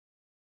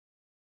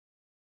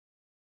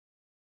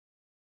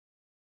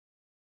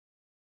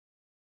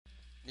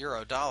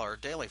Euro dollar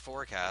daily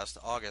forecast,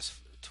 August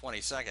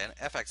 22nd,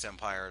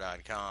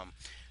 fxempire.com.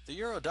 The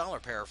euro dollar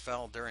pair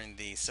fell during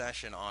the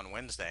session on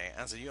Wednesday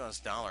as the US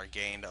dollar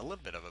gained a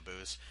little bit of a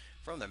boost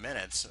from the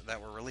minutes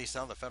that were released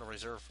out of the Federal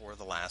Reserve for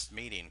the last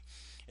meeting.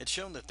 It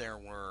showed that there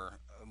were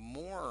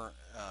more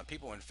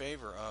people in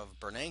favor of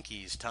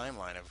Bernanke's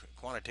timeline of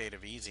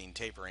quantitative easing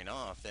tapering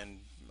off than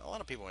a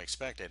lot of people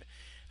expected.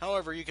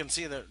 However, you can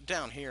see that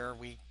down here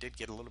we did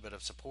get a little bit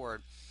of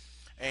support.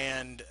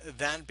 And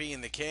that being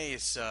the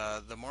case,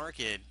 the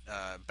market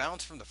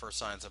bounced from the first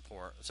sign of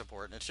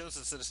support, and it shows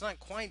us that it's not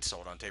quite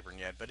sold on tapering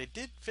yet, but it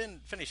did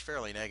finish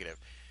fairly negative.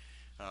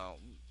 Uh,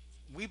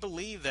 we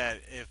believe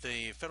that if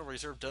the Federal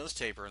Reserve does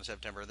taper in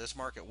September, this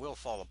market will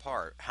fall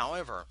apart.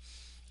 However,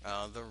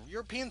 the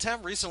Europeans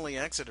have recently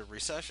exited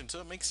recession, so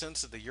it makes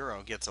sense that the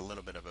euro gets a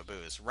little bit of a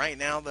boost. Right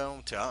now,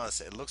 though, to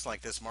us, it looks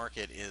like this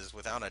market is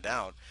without a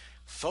doubt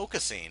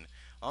focusing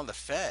on the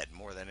Fed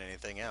more than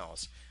anything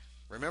else.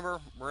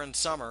 Remember, we're in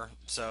summer,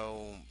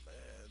 so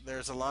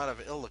there's a lot of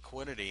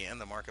illiquidity in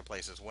the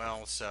marketplace as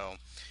well. So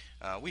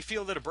we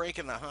feel that a break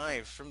in the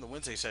high from the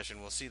Wednesday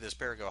session will see this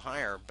pair go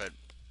higher, but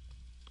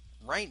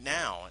right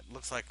now it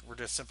looks like we're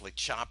just simply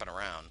chopping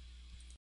around.